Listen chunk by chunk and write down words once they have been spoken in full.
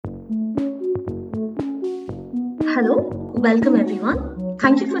Hello, welcome everyone.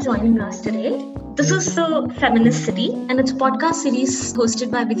 Thank you for joining us today. This is the Feminist City, and it's a podcast series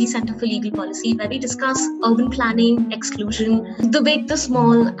hosted by Vidhi Center for Legal Policy, where we discuss urban planning, exclusion, the big, the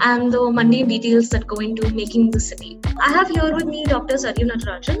small, and the mundane details that go into making the city. I have here with me Dr. Saryu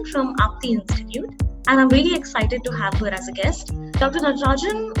Natarajan from Apti Institute, and I'm really excited to have her as a guest. Dr.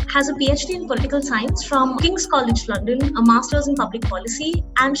 Natarajan has a PhD in political science from King's College London, a master's in public policy,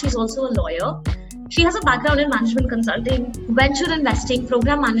 and she's also a lawyer. She has a background in management consulting, venture investing,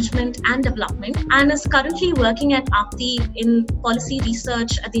 program management, and development, and is currently working at Apti in policy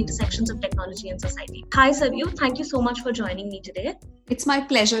research at the intersections of technology and society. Hi, Saryu. Thank you so much for joining me today. It's my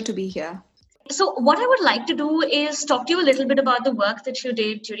pleasure to be here. So what I would like to do is talk to you a little bit about the work that you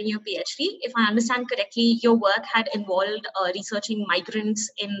did during your PhD. If I understand correctly, your work had involved researching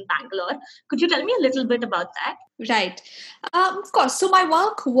migrants in Bangalore. Could you tell me a little bit about that? Right. Of course. So my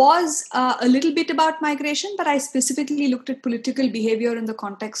work was a little bit about migration, but I specifically looked at political behavior in the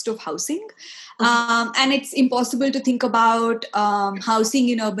context of housing. And it's impossible to think about housing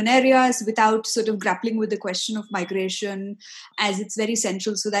in urban areas without sort of grappling with the question of migration, as it's very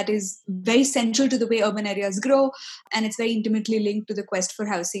central. So that is very central to the way urban areas grow, and it's very intimately linked to the quest for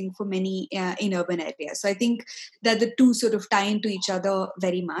housing for many in urban areas. So I think that the two sort of tie into each other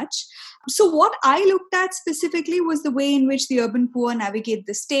very much. So what I looked at specifically was the way in which the urban poor navigate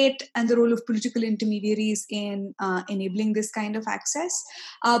the state and the role of political intermediaries in enabling this kind of access.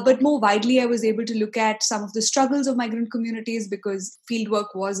 But more widely, I was able to look at some of the struggles of migrant communities, because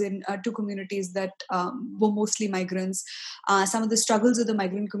fieldwork was in two communities that were mostly migrants. Some of the struggles of the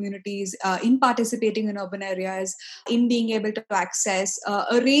migrant communities in participating in urban areas, in being able to access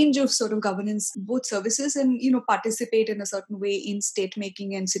a range of sort of governance, both services and, participate in a certain way in state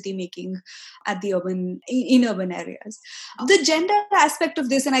making and city making at the in urban areas. The gender aspect of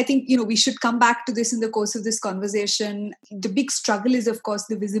this, and I think, we should come back to this in the course of this conversation. The big struggle is, of course,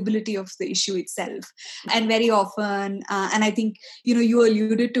 the visibility of the issue itself. And very often, and I think, you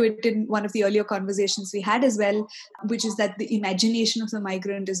alluded to it in one of the earlier conversations we had as well, which is that the imagination of the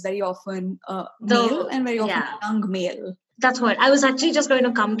migrant is very often male and very often young male. That's what I was actually just going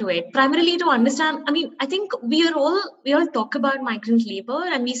to come to it. Primarily to understand, I think we all talk about migrant labor,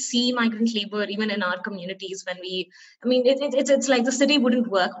 and we see migrant labor even in our communities when it's like the city wouldn't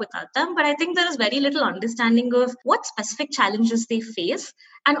work without them. But I think there is very little understanding of what specific challenges they face.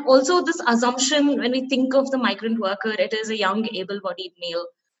 And also this assumption, when we think of the migrant worker, it is a young, able-bodied male.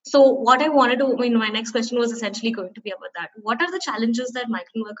 So what I wanted to, my next question was essentially going to be about that. What are the challenges that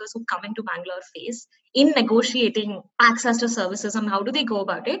migrant workers who come into Bangalore face in negotiating access to services, and how do they go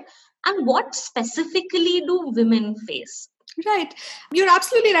about it? And what specifically do women face? Right. You're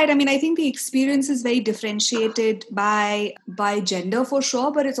absolutely right. I think the experience is very differentiated by gender for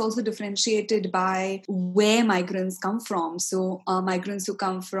sure, but it's also differentiated by where migrants come from. So migrants who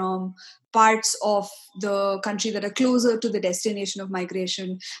come from parts of the country that are closer to the destination of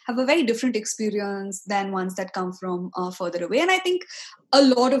migration have a very different experience than ones that come from further away. And I think a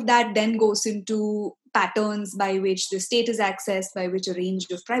lot of that then goes into patterns by which the state is accessed, by which a range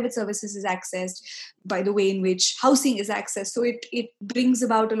of private services is accessed, by the way in which housing is accessed. So it brings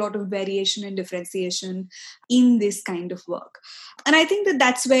about a lot of variation and differentiation in this kind of work. And I think that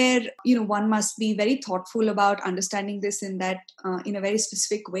that's where, one must be very thoughtful about understanding this in a very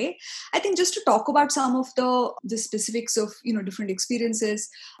specific way. I think just to talk about some of the specifics of, different experiences,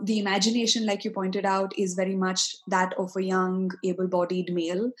 the imagination, like you pointed out, is very much that of a young, able-bodied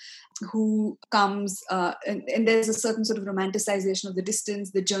male who comes, and there's a certain sort of romanticization of the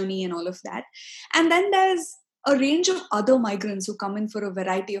distance, the journey, and all of that. And then there's a range of other migrants who come in for a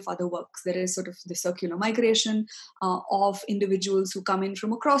variety of other works. There is sort of the circular migration of individuals who come in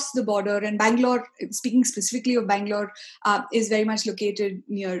from across the border. And Bangalore, speaking specifically of Bangalore, is very much located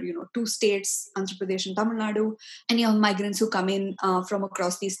near, two states, Andhra Pradesh and Tamil Nadu, and you have migrants who come in from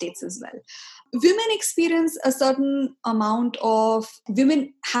across these states as well. Women experience a certain amount of,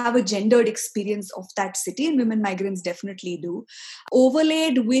 women have a gendered experience of that city, and women migrants definitely do,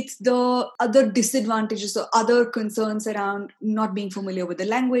 overlaid with the other disadvantages or other concerns around not being familiar with the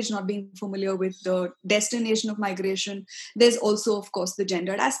language, not being familiar with the destination of migration. There's also, of course, the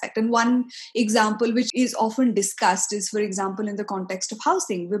gendered aspect. And one example which is often discussed is, for example, in the context of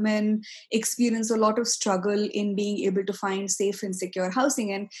housing. Women experience a lot of struggle in being able to find safe and secure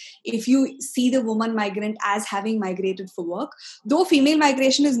housing. And if you see see the woman migrant as having migrated for work, though female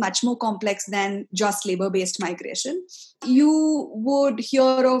migration is much more complex than just labor-based migration. You would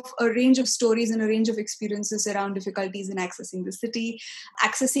hear of a range of stories and a range of experiences around difficulties in accessing the city,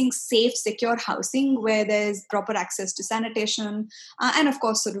 accessing safe, secure housing where there's proper access to sanitation, and of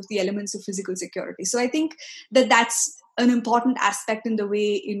course, sort of the elements of physical security. So I think that that's an important aspect in the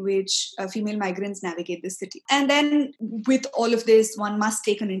way in which female migrants navigate the city. And then with all of this, one must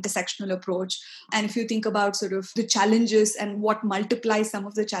take an intersectional approach. And if you think about sort of the challenges and what multiplies some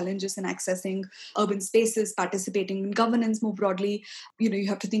of the challenges in accessing urban spaces, participating in governance more broadly, you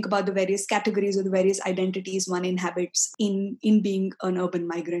have to think about the various categories or the various identities one inhabits in being an urban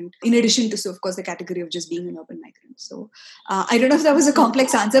migrant, in addition to, so of course, the category of just being an urban migrant. So I don't know if that was a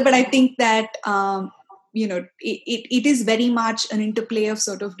complex answer, but I think that it is very much an interplay of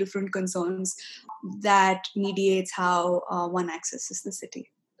sort of different concerns that mediates how one accesses the city.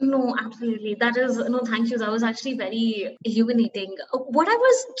 No, absolutely. Thank you. That was actually very illuminating. What I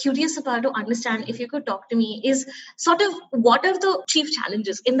was curious about to understand, if you could talk to me, is sort of what are the chief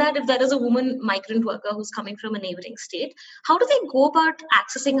challenges in that if there is a woman migrant worker who's coming from a neighboring state, how do they go about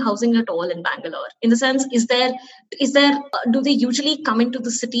accessing housing at all in Bangalore? In the sense, do they usually come into the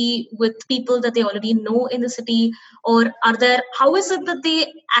city with people that they already know in the city? Or how is it that they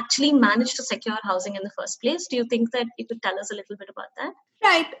actually manage to secure housing in the first place? Do you think that you could tell us a little bit about that?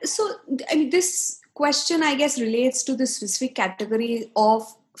 Right. So this question, I guess, relates to the specific category of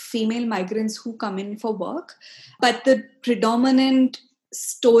female migrants who come in for work. But the predominant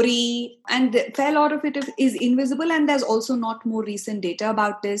story, and a fair lot of it is invisible, and there's also not more recent data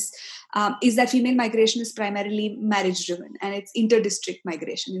about this, is that female migration is primarily marriage driven, and it's inter-district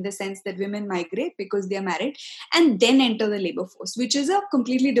migration in the sense that women migrate because they are married and then enter the labor force, which is a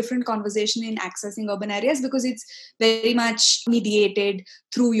completely different conversation in accessing urban areas because it's very much mediated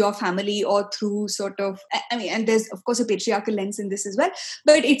through your family or through sort of, and there's of course a patriarchal lens in this as well,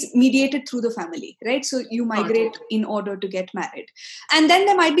 but it's mediated through the family, right? So you migrate in order to get married. And then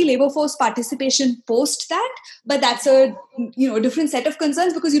there might be labor force participation post that, but that's a different set of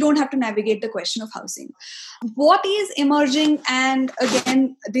concerns because you don't have to navigate the question of housing. What is emerging, and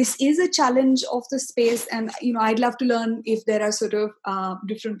again, this is a challenge of the space, and I'd love to learn if there are sort of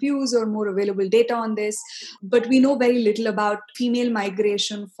different views or more available data on this, but we know very little about female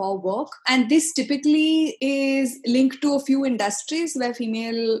migration for work, and this typically is linked to a few industries where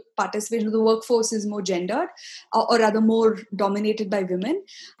female participation of the workforce is more gendered or rather more dominated by women.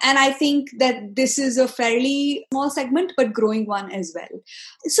 And I think that this is a fairly small segment, but growing one as well.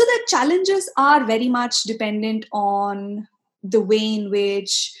 So the challenges are very much dependent on the way in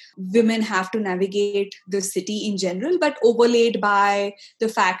which women have to navigate the city in general, but overlaid by the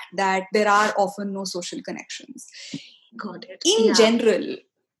fact that there are often no social connections. Got it. In general,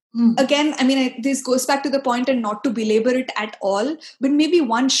 again, this goes back to the point, and not to belabor it at all, but maybe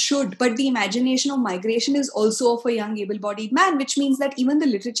one should. But the imagination of migration is also of a young able-bodied man, which means that even the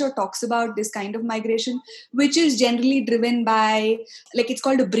literature talks about this kind of migration, which is generally driven by, it's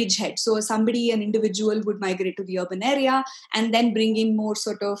called a bridgehead. So an individual would migrate to the urban area and then bring in more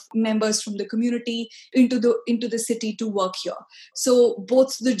sort of members from the community into the city to work here. So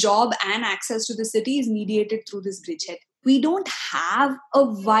both the job and access to the city is mediated through this bridgehead. We don't have a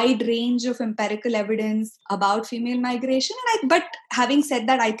wide range of empirical evidence about female migration. But having said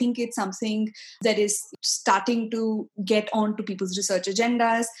that, I think it's something that is starting to get onto people's research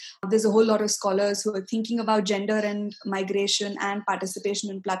agendas. There's a whole lot of scholars who are thinking about gender and migration and participation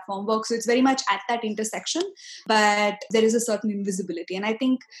in platform work. So it's very much at that intersection, but there is a certain invisibility. And I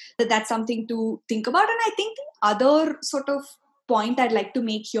think that that's something to think about. And I think the other sort of point I'd like to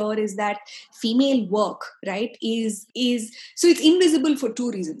make here is that female work, right, is so it's invisible for two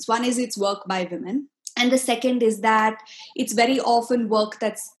reasons. One is it's work by women. And the second is that it's very often work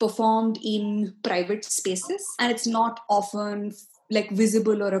that's performed in private spaces, and it's not often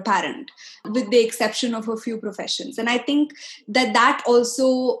visible or apparent, with the exception of a few professions. And I think that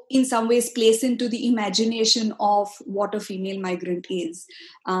also in some ways plays into the imagination of what a female migrant is.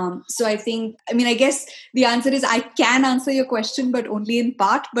 So I think, I guess the answer is I can answer your question, but only in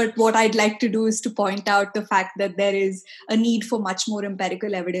part. But what I'd like to do is to point out the fact that there is a need for much more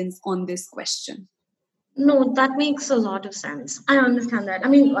empirical evidence on this question. No, that makes a lot of sense. I understand that.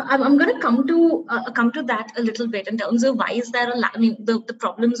 I'm going to come to that a little bit in terms of why is there the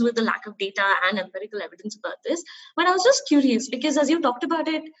problems with the lack of data and empirical evidence about this. But I was just curious because as you talked about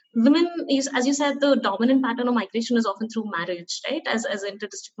it, women is, as you said, the dominant pattern of migration is often through marriage, right? As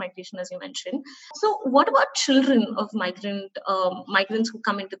inter-district migration, as you mentioned. So what about children of migrants who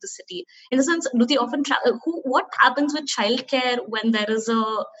come into the city? In the sense, do they often travel? What happens with childcare when there is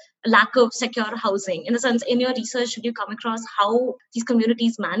a lack of secure housing? In a sense, in your research, did you come across how these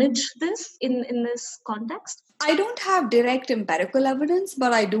communities manage this in this context? I don't have direct empirical evidence,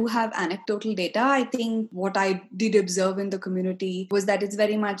 but I do have anecdotal data. I think what I did observe in the community was that it's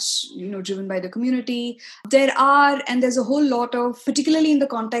very much, driven by the community. There's a whole lot of, particularly in the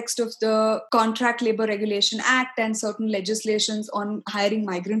context of the Contract Labor Regulation Act and certain legislations on hiring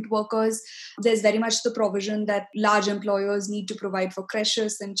migrant workers, there's very much the provision that large employers need to provide for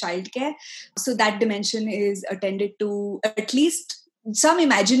creches and childcare. So that dimension is attended to. At least some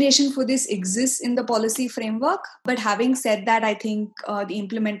imagination for this exists in the policy framework. But having said that, I think the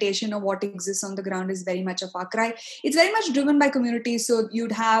implementation of what exists on the ground is very much a far cry. It's very much driven by communities. So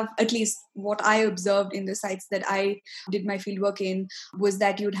you'd have, at least what I observed in the sites that I did my fieldwork in, was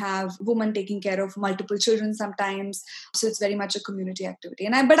that you'd have women taking care of multiple children sometimes. So it's very much a community activity.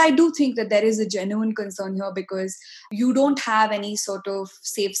 But I do think that there is a genuine concern here, because you don't have any sort of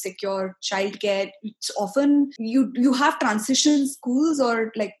safe, secure childcare. It's often you have transition schools,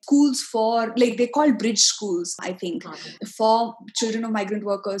 or like schools for, like they call bridge schools, I think, for children of migrant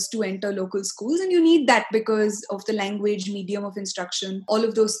workers to enter local schools. And you need that because of the language, medium of instruction, all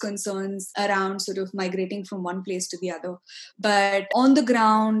of those concerns around sort of migrating from one place to the other. But on the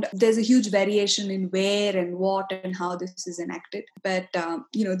ground, there's a huge variation in where and what and how this is enacted. But,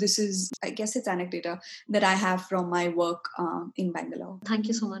 this is, I guess it's anecdata that I have from my work in Bangalore. Thank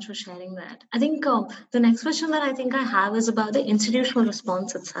you so much for sharing that. I think the next question that I think I have is about the institutional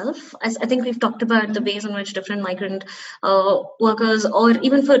response itself. As I think we've talked about the ways in which different migrant workers, or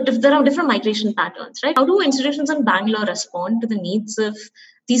even there are different migration patterns, right? How do institutions in Bangalore respond to the needs of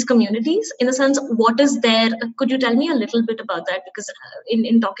these communities? In a sense, what is there? Could you tell me a little bit about that? Because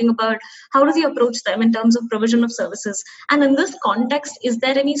in talking about how do they approach them in terms of provision of services? And in this context, is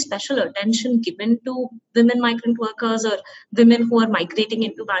there any special attention given to women migrant workers or women who are migrating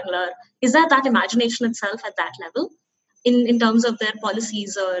into Bangalore? Is there that imagination itself at that level in terms of their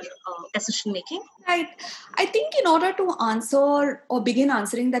policies or decision making? Right. I think in order to answer or begin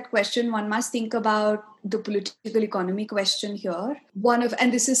answering that question, one must think about the political economy question here.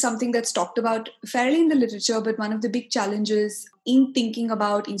 And this is something that's talked about fairly in the literature, but one of the big challenges in thinking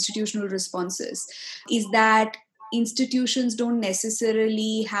about institutional responses is that institutions don't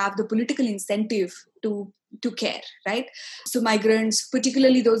necessarily have the political incentive to care, right? So migrants,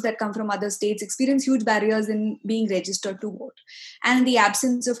 particularly those that come from other states, experience huge barriers in being registered to vote. And in the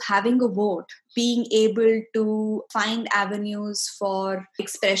absence of having a vote, being able to find avenues for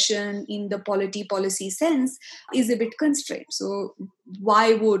expression in the policy sense is a bit constrained. So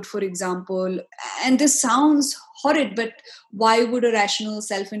why would, for example, and this sounds horrid, but why would a rational,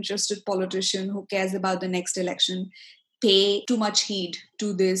 self-interested politician who cares about the next election pay too much heed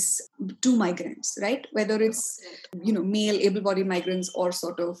to migrants, right? Whether it's, male able-bodied migrants or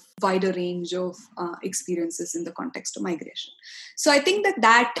sort of wider range of experiences in the context of migration. So I think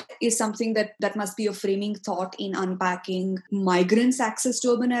that is something that must be a framing thought in unpacking migrants' access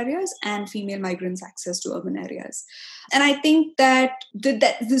to urban areas and female migrants' access to urban areas. And I think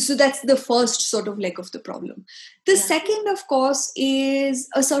so that's the first sort of leg of the problem. The second, of course, is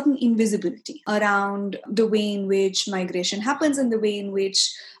a certain invisibility around the way in which migration happens and the way in which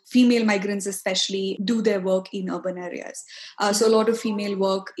female migrants especially do their work in urban areas. So a lot of female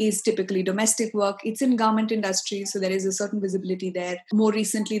work is typically domestic work. It's in garment industry, so there is a certain visibility there. More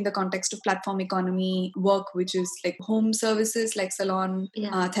recently, in the context of platform economy work, which is like home services, like salon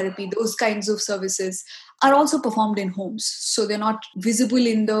therapy, those kinds of services are also performed in homes. So they're not visible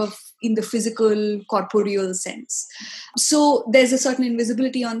in the physical, corporeal sense. So there's a certain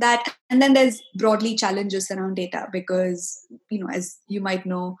invisibility on that. And then there's broadly challenges around data because, as you might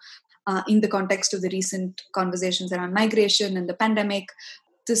know, in the context of the recent conversations around migration and the pandemic,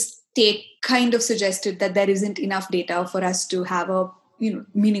 the state kind of suggested that there isn't enough data for us to have a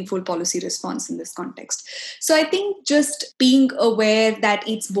meaningful policy response in this context. So I think just being aware that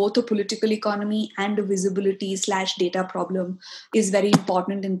it's both a political economy and a visibility/data problem is very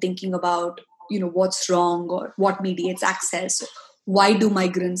important in thinking about, what's wrong or what mediates access. Why do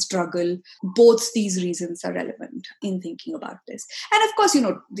migrants struggle? Both these reasons are relevant in thinking about this. And of course,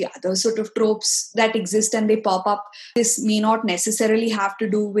 the other sort of tropes that exist and they pop up, this may not necessarily have to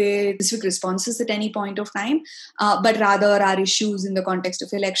do with specific responses at any point of time, but rather are issues in the context of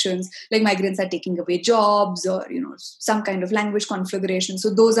elections, like migrants are taking away jobs or, some kind of language configuration.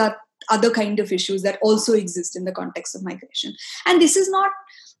 So those are other kind of issues that also exist in the context of migration. And this is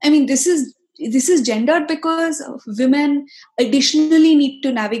gendered because women additionally need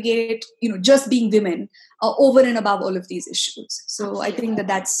to navigate, just being women over and above all of these issues. So I think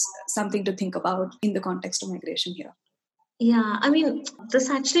that's something to think about in the context of migration here. Yeah, I mean, this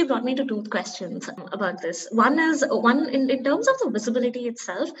actually brought me to two questions about this. One is in terms of the visibility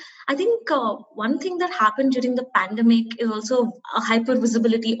itself. I think one thing that happened during the pandemic is also a hyper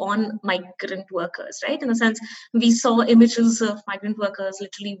visibility on migrant workers, right? In a sense, we saw images of migrant workers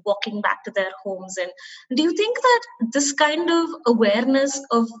literally walking back to their homes. And do you think that this kind of awareness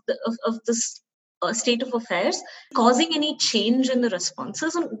of this state of affairs causing any change in the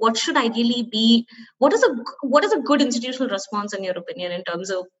responses, and what should ideally be, what is a good institutional response in your opinion in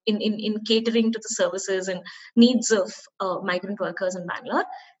terms of in catering to the services and needs of migrant workers in Bangalore?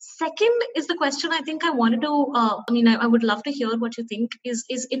 Second is the question I think I wanted to I would love to hear what you think is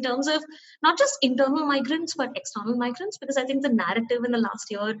in terms of not just internal migrants but external migrants, because I think the narrative in the last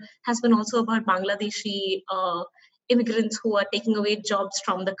year has been also about Bangladeshi immigrants who are taking away jobs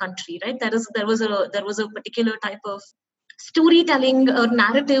from the country, right? There was a particular type of storytelling or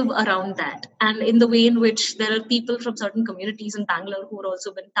narrative around that, and in the way in which there are people from certain communities in Bangalore who are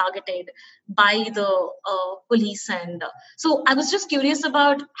also been targeted by the police. And so I was just curious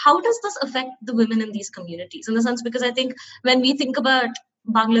about how does this affect the women in these communities, in the sense, because I think when we think about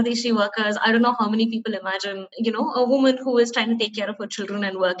Bangladeshi workers, I don't know how many people imagine, a woman who is trying to take care of her children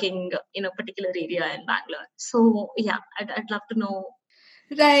and working in a particular area in Bangalore. So yeah, I'd love to know.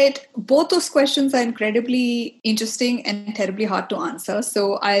 Right. Both those questions are incredibly interesting and terribly hard to answer.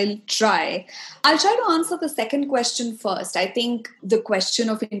 So I'll try. I'll try to answer the second question first. I think the question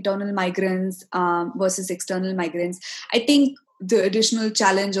of internal migrants versus external migrants, I think the additional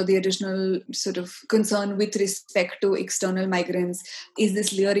challenge or the additional sort of concern with respect to external migrants is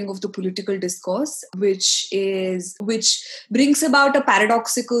this layering of the political discourse, which brings about a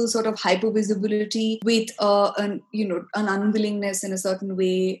paradoxical sort of hypervisibility with an unwillingness in a certain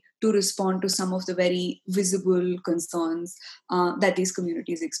way to respond to some of the very visible concerns that these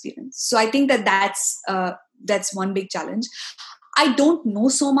communities experience. So I think that's one big challenge. I don't know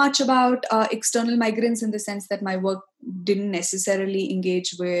so much about external migrants in the sense that my work didn't necessarily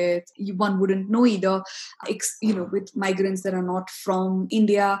engage with, one wouldn't know either, with migrants that are not from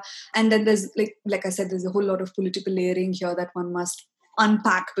India. And then there's, like I said, there's a whole lot of political layering here that one must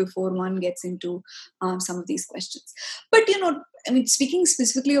unpack before one gets into some of these questions. But, speaking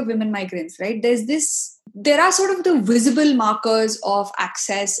specifically of women migrants, right, there are sort of the visible markers of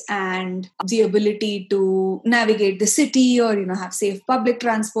access and the ability to navigate the city or, have safe public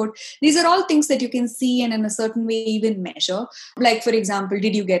transport. These are all things that you can see and in a certain way even measure. Like, for example,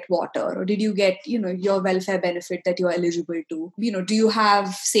 did you get water, or did you get, your welfare benefit that you're eligible to? Do you have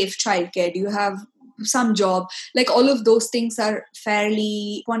safe childcare? Do you have some job? Like, all of those things are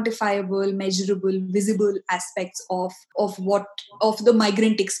fairly quantifiable, measurable, visible aspects of the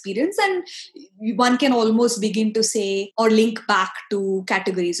migrant experience, and one can almost begin to say or link back to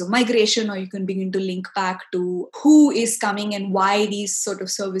categories of migration, or you can begin to link back to who is coming and why these sort of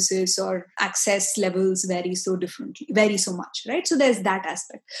services or access levels vary so much, right? So there's that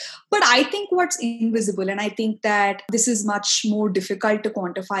aspect. But I think what's invisible, and I think that this is much more difficult to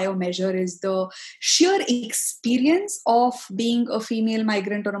quantify or measure, is the sheer experience of being a female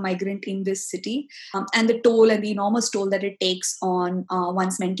migrant or a migrant in this city, and the toll and the enormous toll that it takes on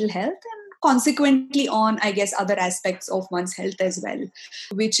one's mental health, and consequently on, I guess, other aspects of one's health as well,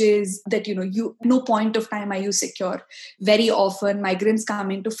 which is that, no point of time are you secure. Very often migrants come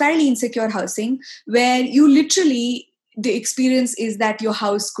into fairly insecure housing where you literally, the experience is that your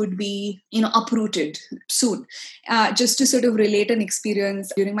house could be, uprooted soon. Just to sort of relate an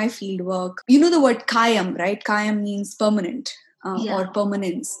experience during my field work, the word Kayam, right? Kayam means permanent or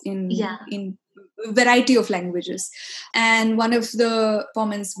permanence in variety of languages. And one of the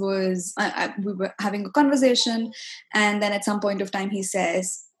comments was, we were having a conversation, and then at some point of time he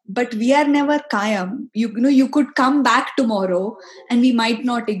says, but we are never Kayam. You could come back tomorrow and we might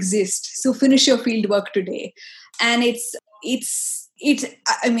not exist. So finish your field work today. And I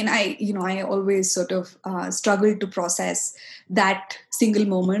always sort of struggle to process that single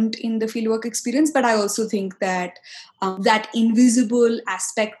moment in the fieldwork experience. But I also think that that invisible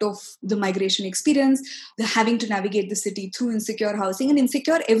aspect of the migration experience, the having to navigate the city through insecure housing and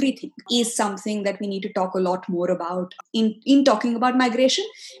insecure everything, is something that we need to talk a lot more about in talking about migration.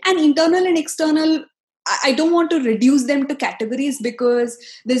 And internal and external, I don't want to reduce them to categories because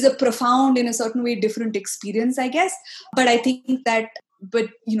there's a profound, in a certain way, different experience, I guess. But I think that,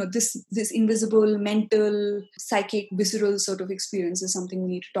 this invisible, mental, psychic, visceral sort of experience is something we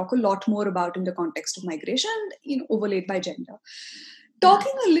need to talk a lot more about in the context of migration, overlaid by gender.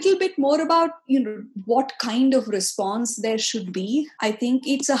 Talking a little bit more about, what kind of response there should be, I think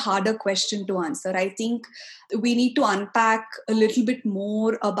it's a harder question to answer. I think we need to unpack a little bit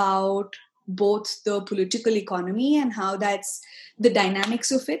more about both the political economy and how that's the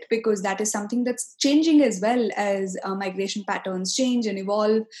dynamics of it, because that is something that's changing as well as migration patterns change and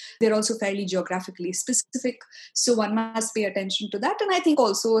evolve. They're also fairly geographically specific. So one must pay attention to that. And I think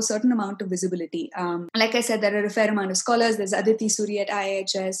also a certain amount of visibility. Like I said, there are a fair amount of scholars. There's Aditi Suri at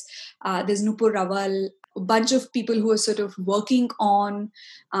IIHS. There's Nupur Rawal, a bunch of people who are sort of working on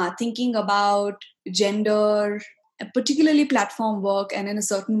thinking about gender, particularly platform work, and in a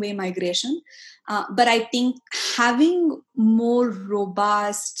certain way migration. But I think having more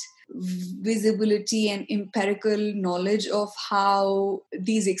robust visibility and empirical knowledge of how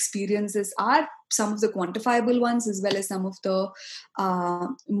these experiences are, some of the quantifiable ones as well as some of the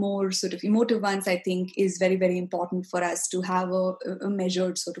more sort of emotive ones, I think is very, very important for us to have a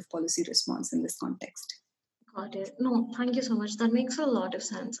measured sort of policy response in this context. Got it. No, thank you so much. That makes a lot of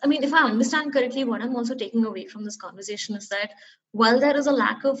sense. I mean, if I understand correctly, what I'm also taking away from this conversation is that while there is a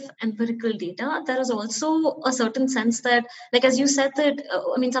lack of empirical data, there is also a certain sense that, like as you said, that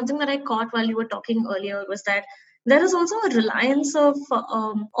I mean, something that I caught while you were talking earlier was that there is also a reliance of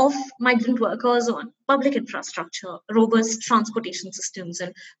migrant workers on public infrastructure, robust transportation systems.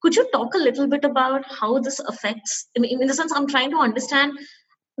 And could you talk a little bit about how this affects? I mean, in the sense, I'm trying to understand,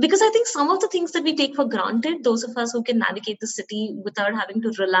 because I think some of the things that we take for granted, those of us who can navigate the city without having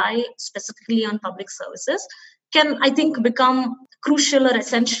to rely specifically on public services, can, I think, become crucial or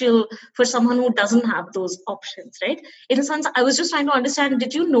essential for someone who doesn't have those options, right? In a sense, I was just trying to understand,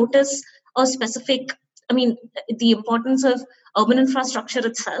 did you notice a specific, I mean, the importance of urban infrastructure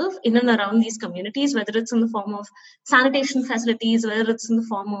itself in and around these communities, whether it's in the form of sanitation facilities, whether it's in the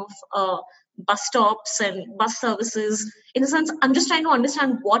form of bus stops and bus services? In a sense, I'm just trying to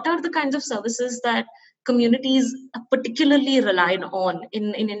understand what are the kinds of services that communities particularly rely on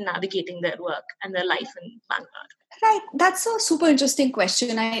in navigating their work and their life in Bangalore. Right, that's a super interesting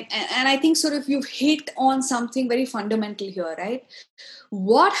question. I think sort of you've hit on something very fundamental here, right?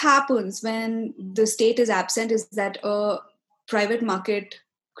 What happens when the state is absent is that a private market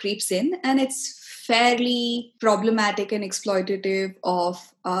creeps in, and it's fairly problematic and exploitative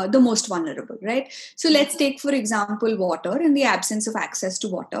of the most vulnerable, right? So let's take, for example, water. In the absence of access to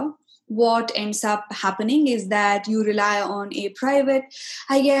water, what ends up happening is that you rely on a private,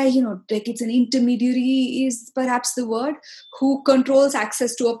 like it's an intermediary is perhaps the word, who controls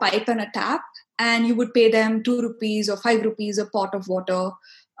access to a pipe and a tap, and you would pay them 2 rupees or 5 rupees a pot of water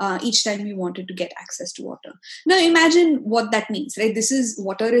each time you wanted to get access to water. Now imagine what that means, right?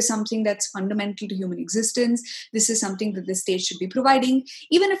 Water is something that's fundamental to human existence. This is something that the state should be providing,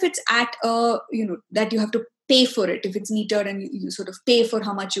 even if it's at that you have to pay for it. If it's metered and you sort of pay for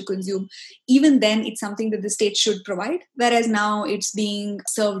how much you consume, even then it's something that the state should provide. Whereas now it's being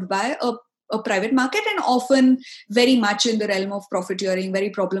served by a private market, and often very much in the realm of profiteering, very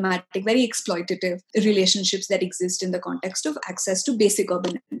problematic, very exploitative relationships that exist in the context of access to basic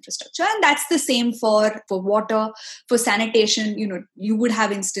urban infrastructure. And that's the same for water, for sanitation. You would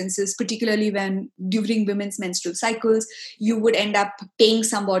have instances, particularly when during women's menstrual cycles, you would end up paying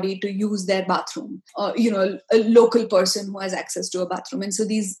somebody to use their bathroom, a local person who has access to a bathroom. And so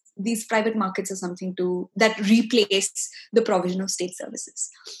these private markets are something that replace the provision of state services.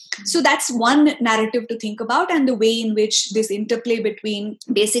 So that's one narrative to think about, and the way in which this interplay between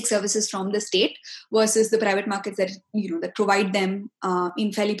basic services from the state versus the private markets that provide them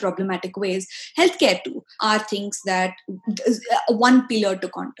in fairly problematic ways. Healthcare too are things that one pillar to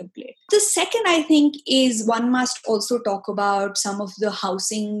contemplate. The second, I think, is one must also talk about some of the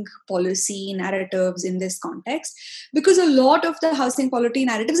housing policy narratives in this context, because a lot of the housing policy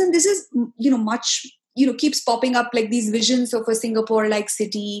narratives, and this is much keeps popping up, like these visions of a Singapore-like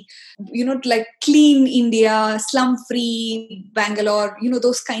city, like clean India, slum-free Bangalore,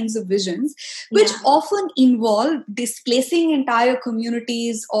 those kinds of visions, which often involve displacing entire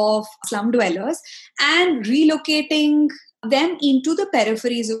communities of slum dwellers and relocating them into the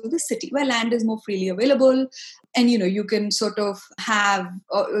peripheries of the city where land is more freely available, and you can sort of have,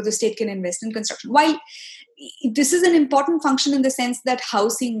 or the state can invest in construction. While this is an important function in the sense that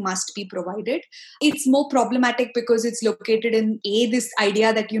housing must be provided, it's more problematic because it's located in this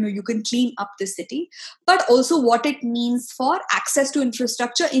idea that you can clean up the city, but also what it means for access to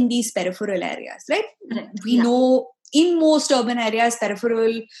infrastructure in these peripheral areas, right? We know in most urban areas,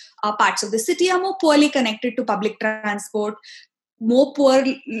 peripheral parts of the city are more poorly connected to public transport, more poor,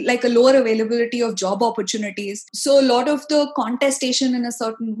 like a lower availability of job opportunities. So a lot of the contestation in a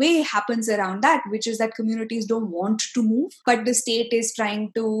certain way happens around that, which is that communities don't want to move, but the state is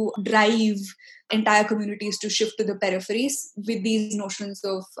trying to drive entire communities to shift to the peripheries with these notions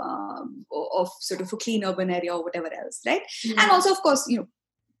of sort of a clean urban area or whatever else, right? And also, of course,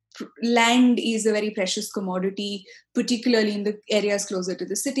 land is a very precious commodity, particularly in the areas closer to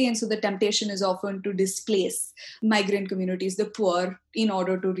the city. And so the temptation is often to displace migrant communities, the poor, in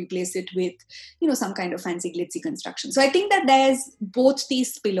order to replace it with, some kind of fancy glitzy construction. So I think that there's both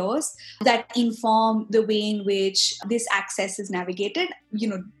these pillars that inform the way in which this access is navigated,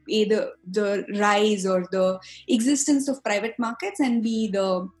 either the rise or the existence of private markets, and B,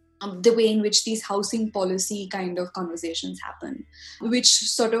 the way in which these housing policy kind of conversations happen, which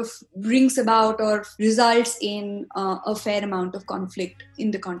sort of brings about or results in a fair amount of conflict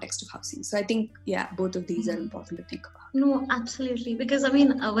in the context of housing. So I think, both of these are important to think about. No, absolutely. Because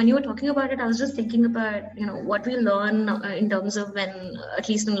when you were talking about it, I was just thinking about, what we learn in terms of when, at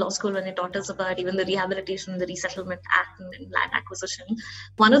least in law school, when they taught us about even the Rehabilitation, the Resettlement Act and land acquisition.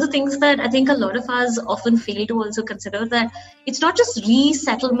 One of the things that I think a lot of us often fail to also consider, that it's not just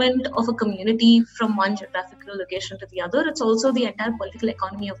resettlement of a community from one geographical location to the other, it's also the entire political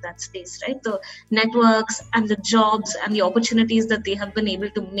economy of that space, right? The networks and the jobs and the opportunities that they have been able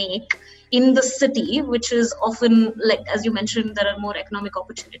to make in the city, which is often, like, as you mentioned, there are more economic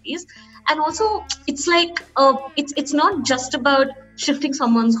opportunities. And also, it's like, it's not just about shifting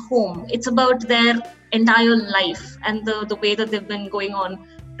someone's home. It's about their entire life and the way that they've been going on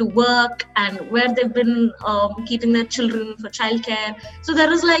to work and where they've been keeping their children for childcare. So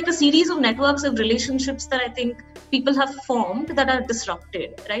there is like a series of networks of relationships that I think people have formed that are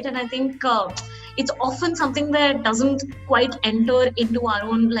disrupted, right? And I think it's often something that doesn't quite enter into our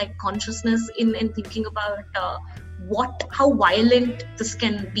own consciousness in thinking about how violent this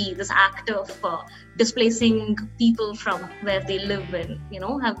can be, this act of displacing people from where they live and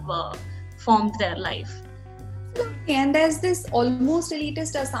have formed their life. And there's this almost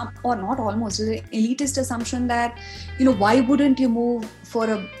elitist assumption that, why wouldn't you move for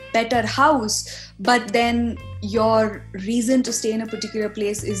a better house? But then your reason to stay in a particular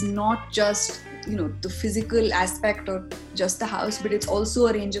place is not just, the physical aspect or just the house, but it's also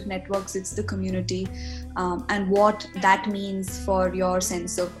a range of networks, it's the community, and what that means for your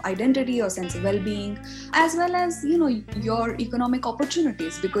sense of identity or sense of well-being, as well as, your economic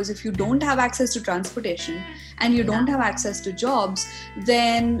opportunities. Because if you don't have access to transportation and you don't have access to jobs,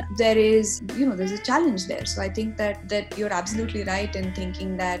 then there is, there's a challenge there. So I think that you're absolutely right in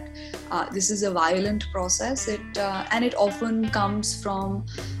thinking that this is a violent process. And it often comes from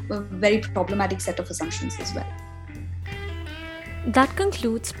a very problematic set of assumptions as well. That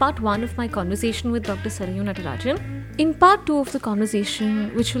concludes part 1 of my conversation with Dr. Sarayu Natarajan. In part 2 of the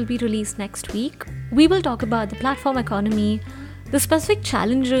conversation, which will be released next week, we will talk about the platform economy, the specific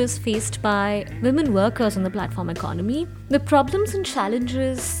challenges faced by women workers in the platform economy, the problems and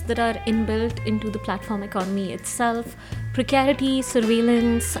challenges that are inbuilt into the platform economy itself, precarity,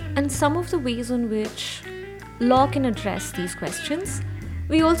 surveillance, and some of the ways in which law can address these questions.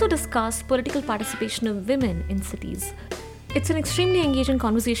 We also discuss political participation of women in cities. It's an extremely engaging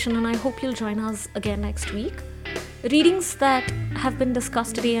conversation, and I hope you'll join us again next week. Readings that have been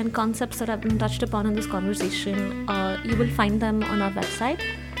discussed today and concepts that have been touched upon in this conversation, you will find them on our website.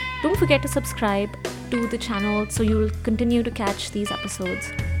 Don't forget to subscribe to the channel so you'll continue to catch these episodes.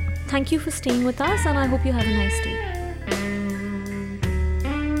 Thank you for staying with us, and I hope you have a nice day.